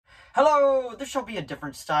Hello, this shall be a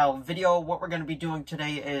different style video. What we're going to be doing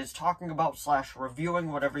today is talking about /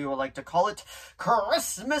 reviewing, whatever you would like to call it,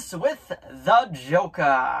 Christmas with the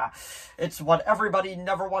Joker. It's what everybody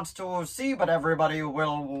never wants to see, but everybody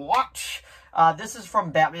will watch. This is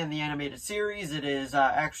from Batman the Animated Series. It is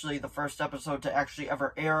actually the first episode to actually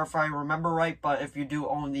ever air, if I remember right, but if you do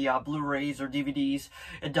own the Blu-rays or DVDs,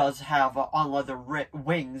 it does have On Leather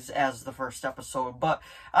Wings as the first episode. But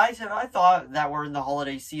I thought that we're in the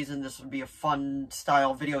holiday season, this would be a fun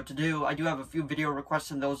style video to do. I do have a few video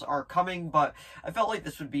requests and those are coming, but I felt like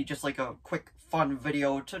this would be just like a quick, fun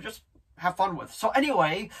video to just have fun with. So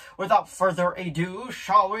anyway, without further ado,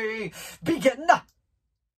 shall we begin?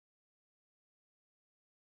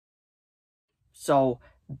 So,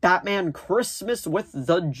 Batman Christmas with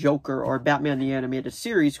the Joker, or Batman the Animated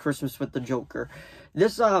Series Christmas with the Joker.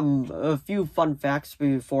 This, a few fun facts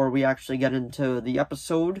before we actually get into the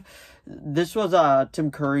episode. This was, Tim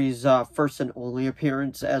Curry's, first and only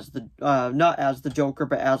appearance as the, not as the Joker,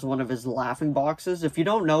 but as one of his laughing boxes. If you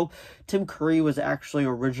don't know, Tim Curry was actually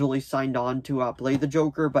originally signed on to, play the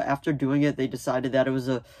Joker, but after doing it, they decided that it was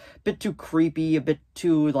a bit too creepy, a bit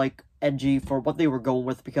too, like, edgy for what they were going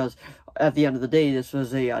with, because at the end of the day, this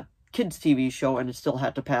was a kids TV show and it still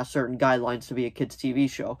had to pass certain guidelines to be a kids TV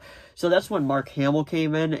show. So that's when Mark Hamill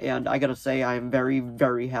came in, and I gotta say I am very,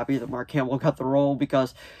 very happy that Mark Hamill got the role,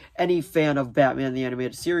 because any fan of Batman the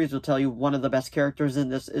Animated Series will tell you one of the best characters in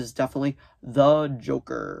this is definitely the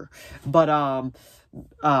Joker. But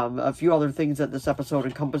a few other things that this episode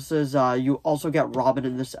encompasses. You also get Robin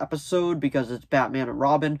in this episode because it's Batman and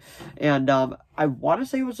Robin. And I want to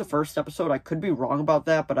say it was the first episode. I could be wrong about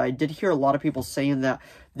that, but I did hear a lot of people saying that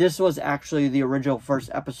this was actually the original first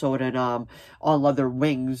episode in On Leather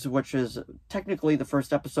Wings, which is technically the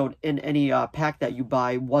first episode in any pack that you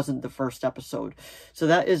buy wasn't the first episode. So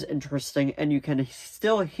that is interesting, and you can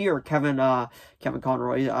still hear Kevin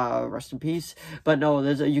Conroy, rest in peace. But no,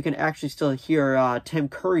 you can actually still hear Tim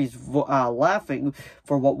Curry's laughing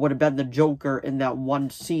for what would have been the Joker in that one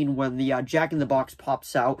scene when the Jack-in-the-Box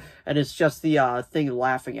pops out, and it's just the thing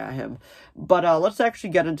laughing at him. But let's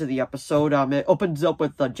actually get into the episode. It opens up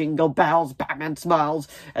with the jingle bells, Batman smiles,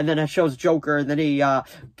 and then it shows Joker, and then he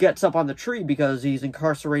gets up on the tree because he's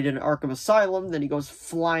incarcerated in Arkham Asylum. Then he goes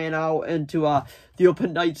flying out into the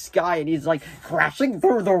open night sky, and he's like crashing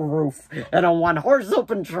through the roof in a one-horse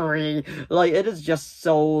open tree. Like, it is just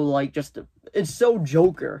so, like, it's so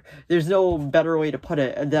Joker. There's no better way to put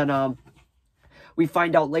it. And then we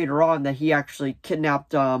find out later on that he actually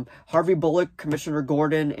kidnapped Harvey Bullock, Commissioner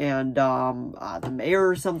Gordon, and the mayor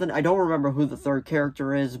or something. I don't remember who the third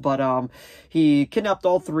character is, but he kidnapped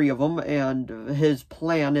all three of them, and his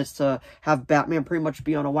plan is to have Batman pretty much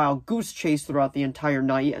be on a wild goose chase throughout the entire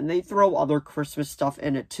night, and they throw other Christmas stuff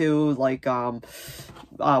in it too, like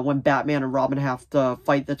when Batman and Robin have to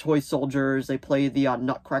fight the toy soldiers, they play the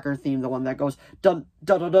Nutcracker theme, the one that goes dun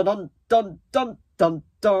dun dun dun dun dun dun dun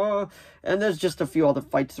dun, and there's just a few other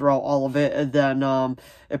fights throughout all of it, and then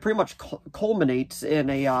it pretty much culminates in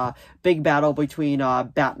a big battle between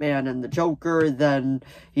Batman and the Joker. Then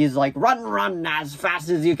he's like, run as fast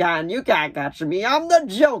as you can't catch me, I'm the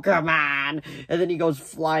Joker, man. And then he goes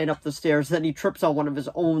flying up the stairs, then he trips on one of his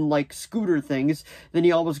own, like, scooter things, then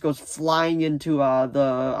he almost goes flying into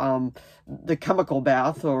the chemical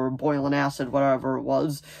bath, or boiling acid, whatever it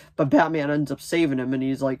was, but Batman ends up saving him, and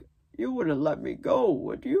he's like, you wouldn't let me go,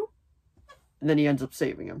 would you? And then he ends up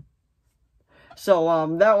saving him. So,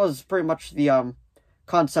 that was pretty much the,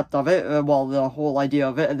 concept of it, well, the whole idea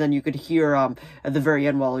of it. And then you could hear, at the very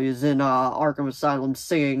end, while he was in, Arkham Asylum,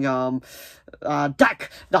 singing,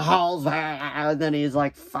 deck the halls, and then he's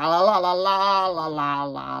like, fa la la la la la la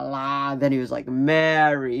la la, then he was like,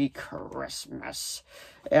 Merry Christmas.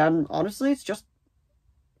 And honestly, it's just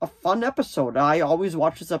a fun episode. I always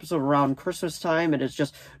watch this episode around Christmas time, and it's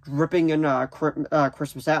just dripping in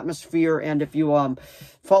Christmas atmosphere. And if you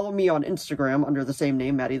follow me on Instagram under the same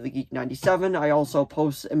name, MattyTheGeek97, I also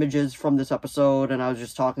post images from this episode, and I was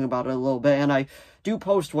just talking about it a little bit, and I do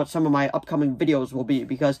post what some of my upcoming videos will be,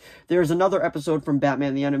 because there's another episode from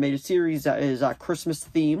Batman the Animated Series that is Christmas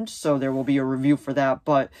themed, so there will be a review for that.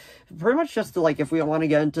 But pretty much just to, like, if we want to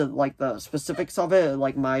get into, like, the specifics of it,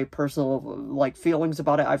 like, my personal, like, feelings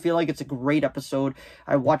about it, I feel like it's a great episode.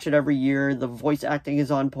 I watch it every year. The voice acting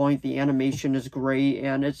is on point, the animation is great,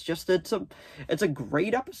 and it's just, it's a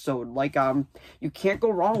great episode. Like, you can't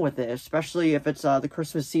go wrong with it, especially if it's the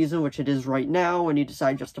Christmas season, which it is right now, and you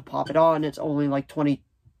decide just to pop it on. It's only like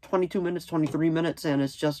 22 minutes, 23 minutes, and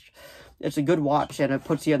it's a good watch, and it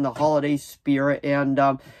puts you in the holiday spirit. And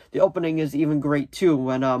the opening is even great too,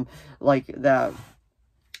 when like that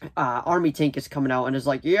Army Tank is coming out and is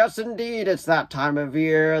like, yes, indeed, it's that time of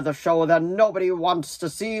year, the show that nobody wants to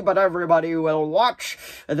see, but everybody will watch.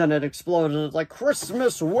 And then it explodes, and it's like,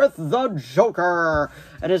 Christmas with the Joker.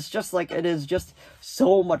 And it's just like, it is just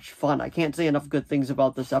so much fun. I can't say enough good things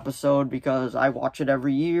about this episode because I watch it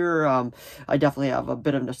every year. I definitely have a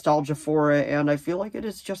bit of nostalgia for it, and I feel like it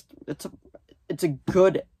is just, it's a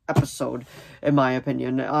good episode, in my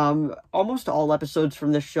opinion. Almost all episodes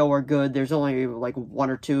from this show are good. There's only like one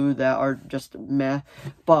or two that are just meh,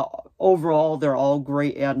 but overall they're all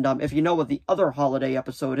great. And if you know what the other holiday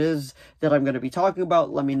episode is that I'm going to be talking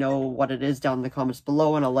about, let me know what it is down in the comments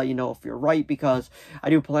below, and I'll let you know if you're right, because I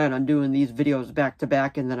do plan on doing these videos back to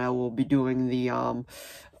back, and then I will be doing the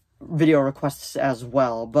video requests as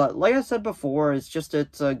well. But like I said before,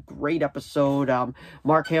 it's a great episode.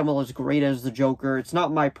 Mark Hamill is great as the Joker. It's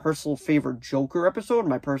not my personal favorite Joker episode.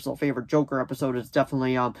 My personal favorite Joker episode is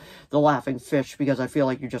definitely the Laughing Fish, because I feel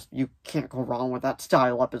like you can't go wrong with that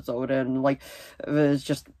style episode, and like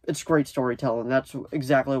it's great storytelling. That's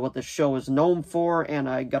exactly what this show is known for, and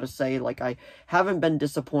I gotta say, like, I haven't been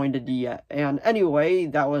disappointed yet. And anyway,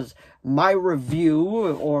 that was my review,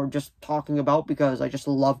 or just talking about, because I just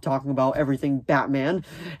love talking about everything Batman,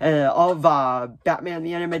 of Batman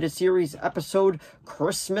the Animated Series episode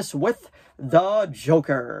Christmas with the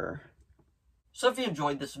Joker. So if you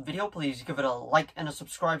enjoyed this video, please give it a like and a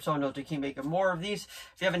subscribe so I know to keep making more of these.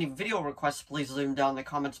 If you have any video requests, please leave them down in the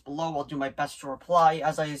comments below. I'll do my best to reply.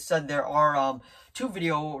 As I said, there are two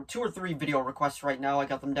or three video requests right now. I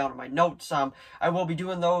got them down in my notes. I will be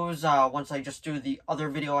doing those once I just do the other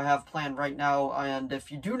video I have planned right now. And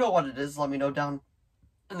if you do know what it is, let me know down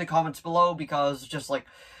in the comments below, because just like,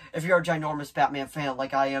 if you're a ginormous Batman fan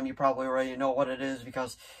like I am, you probably already know what it is,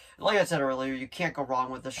 because like I said earlier, you can't go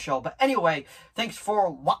wrong with this show. But anyway, thanks for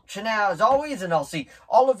watching as always, and I'll see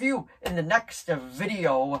all of you in the next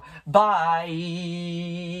video. Bye!